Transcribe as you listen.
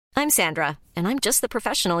I'm Sandra, and I'm just the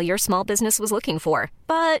professional your small business was looking for.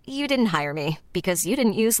 But you didn't hire me because you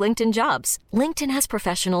didn't use LinkedIn Jobs. LinkedIn has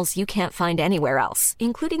professionals you can't find anywhere else,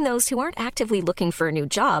 including those who aren't actively looking for a new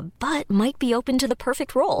job, but might be open to the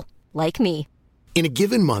perfect role, like me. In a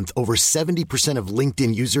given month, over 70% of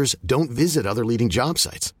LinkedIn users don't visit other leading job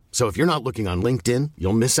sites. So if you're not looking on LinkedIn,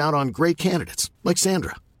 you'll miss out on great candidates like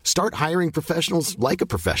Sandra. Start hiring professionals like a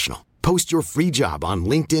professional. Post your free job on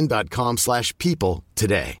linkedin.com/people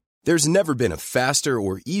today. There's never been a faster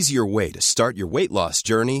or easier way to start your weight loss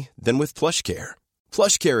journey than with PlushCare.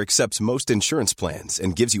 PlushCare accepts most insurance plans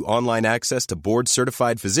and gives you online access to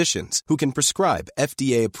board-certified physicians who can prescribe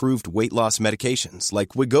FDA-approved weight loss medications like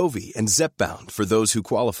Wegovy and Zepbound for those who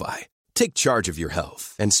qualify. Take charge of your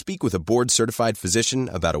health and speak with a board-certified physician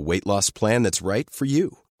about a weight loss plan that's right for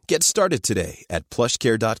you. Get started today at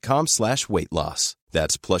plushcare.com/weight loss.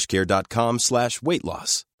 That's plushcare.com/weight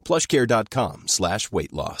loss.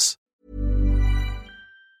 plushcare.com/weight loss.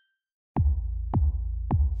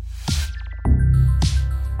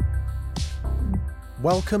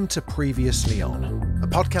 Welcome to Previously On, a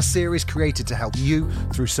podcast series created to help you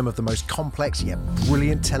through some of the most complex yet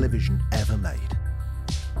brilliant television ever made.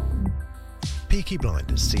 Peaky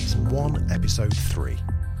Blinders Season 1, Episode 3.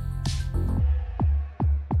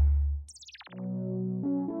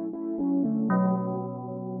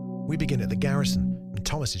 We begin at the garrison, and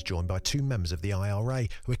Thomas is joined by two members of the IRA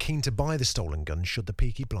who are keen to buy the stolen guns should the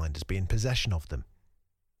Peaky Blinders be in possession of them.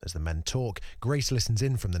 As the men talk, Grace listens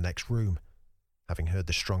in from the next room. Having heard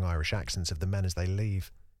the strong Irish accents of the men as they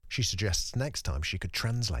leave, she suggests next time she could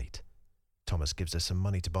translate. Thomas gives her some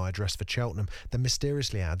money to buy a dress for Cheltenham, then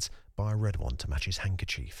mysteriously adds, buy a red one to match his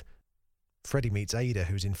handkerchief. Freddie meets Ada,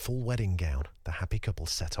 who's in full wedding gown. The happy couple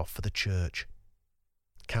set off for the church.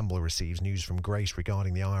 Campbell receives news from Grace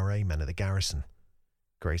regarding the IRA men at the garrison.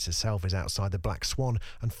 Grace herself is outside the Black Swan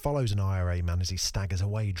and follows an IRA man as he staggers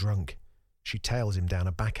away drunk. She tails him down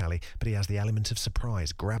a back alley, but he has the element of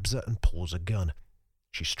surprise, grabs her and pulls a gun.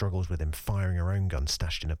 She struggles with him, firing her own gun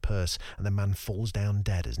stashed in her purse, and the man falls down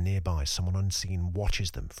dead as nearby someone unseen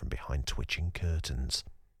watches them from behind twitching curtains.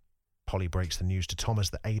 Polly breaks the news to Thomas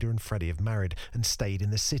that Ada and Freddie have married and stayed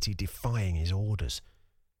in the city, defying his orders.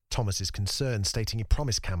 Thomas is concerned, stating he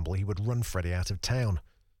promised Campbell he would run Freddie out of town.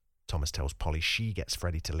 Thomas tells Polly she gets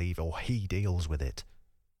Freddie to leave or he deals with it.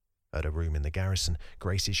 At a room in the garrison,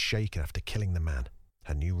 Grace is shaken after killing the man.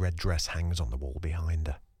 Her new red dress hangs on the wall behind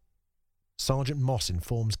her. Sergeant Moss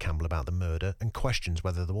informs Campbell about the murder and questions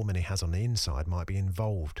whether the woman he has on the inside might be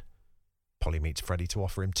involved. Polly meets Freddie to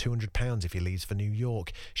offer him £200 if he leaves for New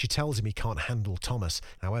York. She tells him he can't handle Thomas.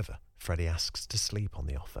 However, Freddie asks to sleep on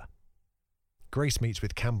the offer. Grace meets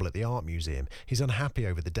with Campbell at the art museum. He's unhappy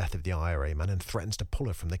over the death of the IRA man and threatens to pull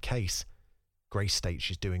her from the case. Grace states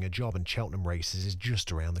she's doing a job and Cheltenham Races is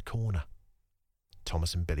just around the corner.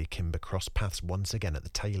 Thomas and Billy Kimber cross paths once again at the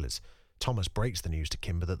tailor's. Thomas breaks the news to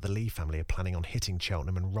Kimber that the Lee family are planning on hitting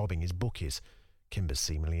Cheltenham and robbing his bookies. Kimber's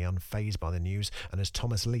seemingly unfazed by the news, and as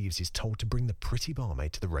Thomas leaves, he's told to bring the pretty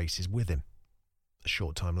barmaid to the races with him. A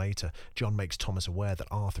short time later, John makes Thomas aware that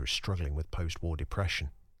Arthur is struggling with post-war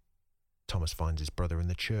depression. Thomas finds his brother in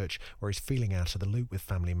the church, where he's feeling out of the loop with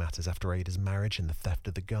family matters after Ada's marriage and the theft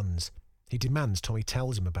of the guns. He demands Tommy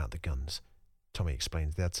tells him about the guns. Tommy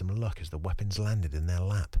explains they had some luck as the weapons landed in their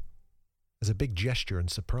lap. As a big gesture and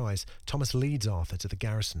surprise, Thomas leads Arthur to the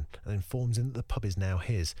garrison and informs him that the pub is now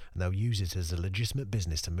his and they'll use it as a legitimate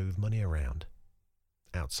business to move money around.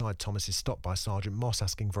 Outside, Thomas is stopped by Sergeant Moss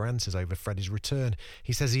asking for answers over Freddie's return.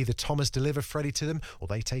 He says either Thomas deliver Freddie to them or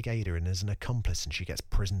they take Ada in as an accomplice and she gets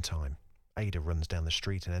prison time. Ada runs down the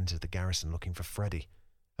street and enters the garrison looking for Freddie.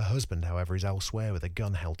 Her husband, however, is elsewhere with a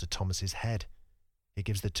gun held to Thomas's head. He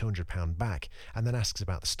gives the £200 back and then asks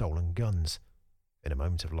about the stolen guns. In a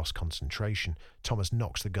moment of lost concentration, Thomas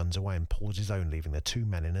knocks the guns away and pulls his own, leaving the two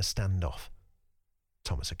men in a standoff.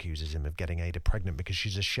 Thomas accuses him of getting Ada pregnant because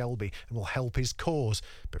she's a Shelby and will help his cause,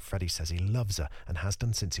 but Freddie says he loves her and has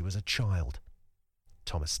done since he was a child.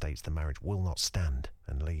 Thomas states the marriage will not stand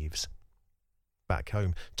and leaves. Back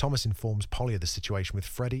home, Thomas informs Polly of the situation with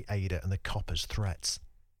Freddie, Ada and the coppers' threats.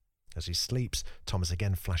 As he sleeps, Thomas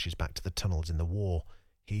again flashes back to the tunnels in the war.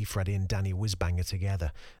 He, Freddie and Danny whiz-bang are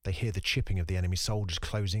together. They hear the chipping of the enemy soldiers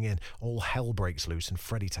closing in. All hell breaks loose and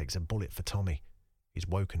Freddie takes a bullet for Tommy. He's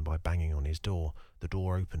woken by banging on his door. The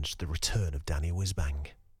door opens to the return of Danny Whizbang.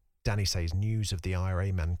 Danny says news of the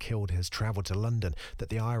IRA man killed has travelled to London, that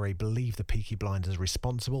the IRA believe the Peaky Blinders are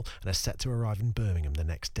responsible and are set to arrive in Birmingham the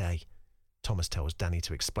next day. Thomas tells Danny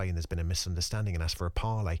to explain there's been a misunderstanding and asks for a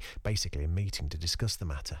parley, basically a meeting to discuss the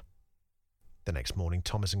matter. The next morning,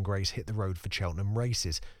 Thomas and Grace hit the road for Cheltenham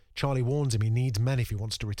Races. Charlie warns him he needs men if he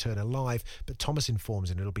wants to return alive, but Thomas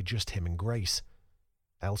informs him it'll be just him and Grace.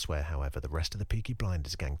 Elsewhere, however, the rest of the Peaky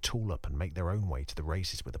Blinders gang tool up and make their own way to the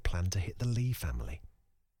races with a plan to hit the Lee family.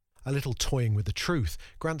 A little toying with the truth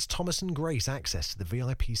grants Thomas and Grace access to the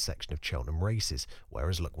VIP section of Cheltenham races, where,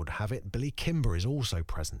 as luck would have it, Billy Kimber is also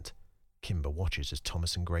present. Kimber watches as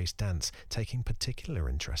Thomas and Grace dance, taking particular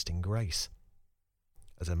interest in Grace.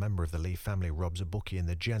 As a member of the Lee family robs a bookie in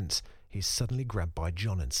the gents, he's suddenly grabbed by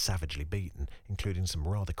John and savagely beaten, including some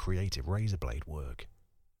rather creative razor blade work.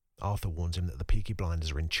 Arthur warns him that the Peaky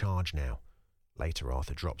Blinders are in charge now. Later,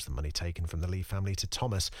 Arthur drops the money taken from the Lee family to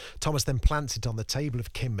Thomas. Thomas then plants it on the table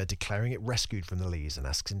of Kimber, declaring it rescued from the Lees, and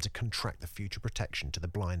asks him to contract the future protection to the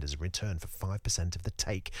Blinders in return for 5% of the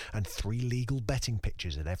take and 3 legal betting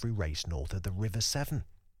pitches at every race north of the River Severn.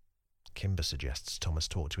 Kimber suggests Thomas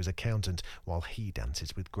talk to his accountant while he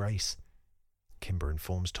dances with Grace. Kimber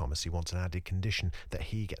informs Thomas he wants an added condition that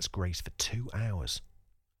he gets Grace for 2 hours.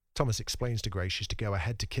 Thomas explains to Grace she's to go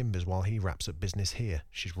ahead to Kimber's while he wraps up business here.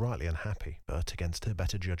 She's rightly unhappy, but against her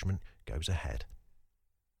better judgment, goes ahead.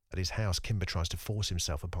 At his house, Kimber tries to force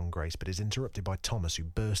himself upon Grace, but is interrupted by Thomas, who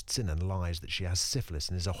bursts in and lies that she has syphilis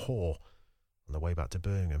and is a whore. On the way back to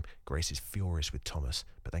Birmingham, Grace is furious with Thomas,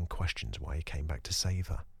 but then questions why he came back to save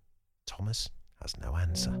her. Thomas has no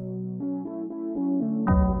answer.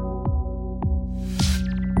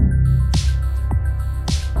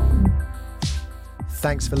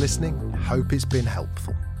 Thanks for listening. Hope it's been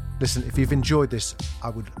helpful. Listen, if you've enjoyed this, I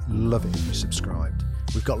would love it if you subscribed.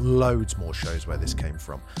 We've got loads more shows where this came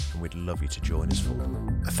from, and we'd love you to join us for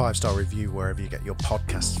them. A 5-star review wherever you get your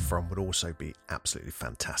podcasts from would also be absolutely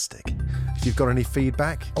fantastic. If you've got any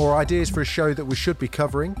feedback or ideas for a show that we should be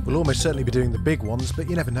covering, we'll almost certainly be doing the big ones, but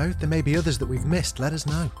you never know, there may be others that we've missed. Let us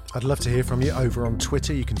know. I'd love to hear from you over on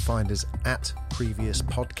Twitter. You can find us at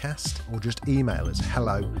PreviousPodcast, or just email us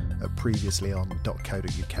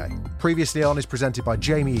hello@previouslyon.co.uk. Previously On is presented by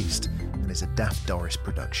Jamie East and is a Daft Doris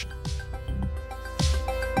production.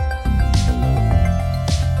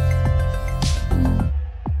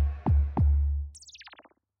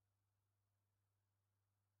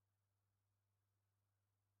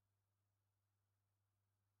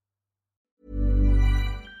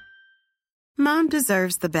 Mom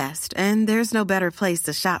deserves the best, and there's no better place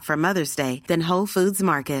to shop for Mother's Day than Whole Foods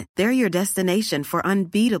Market. They're your destination for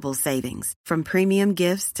unbeatable savings, from premium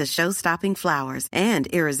gifts to show-stopping flowers and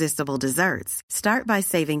irresistible desserts. Start by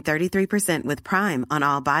saving 33% with Prime on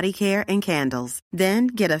all body care and candles. Then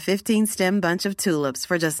get a 15-stem bunch of tulips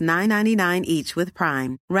for just $9.99 each with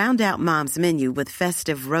Prime. Round out Mom's menu with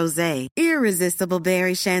festive rosé, irresistible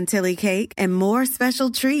berry chantilly cake, and more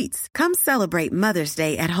special treats. Come celebrate Mother's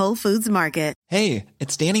Day at Whole Foods Market. Hey,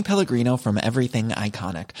 it's Danny Pellegrino from Everything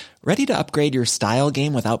Iconic. Ready to upgrade your style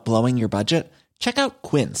game without blowing your budget? Check out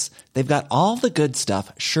Quince. They've got all the good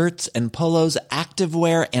stuff, shirts and polos,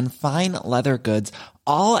 activewear, and fine leather goods,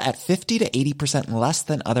 all at 50 to 80% less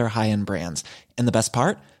than other high-end brands. And the best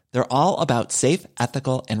part? They're all about safe,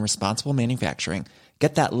 ethical, and responsible manufacturing.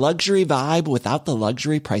 Get that luxury vibe without the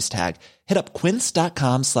luxury price tag. Hit up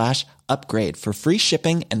quince.com/upgrade for free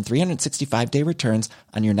shipping and 365-day returns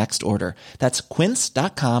on your next order. That's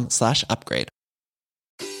quince.com/upgrade.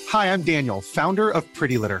 Hi, I'm Daniel, founder of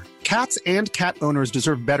Pretty Litter. Cats and cat owners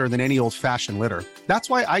deserve better than any old-fashioned litter. That's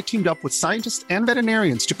why I teamed up with scientists and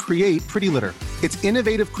veterinarians to create Pretty Litter. Its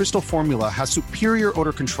innovative crystal formula has superior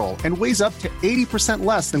odor control and weighs up to 80%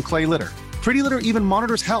 less than clay litter. Pretty Litter even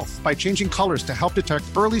monitors health by changing colors to help detect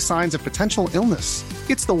early signs of potential illness.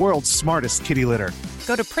 It's the world's smartest kitty litter.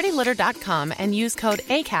 Go to prettylitter.com and use code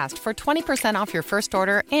ACAST for 20% off your first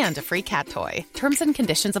order and a free cat toy. Terms and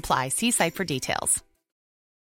conditions apply. See site for details.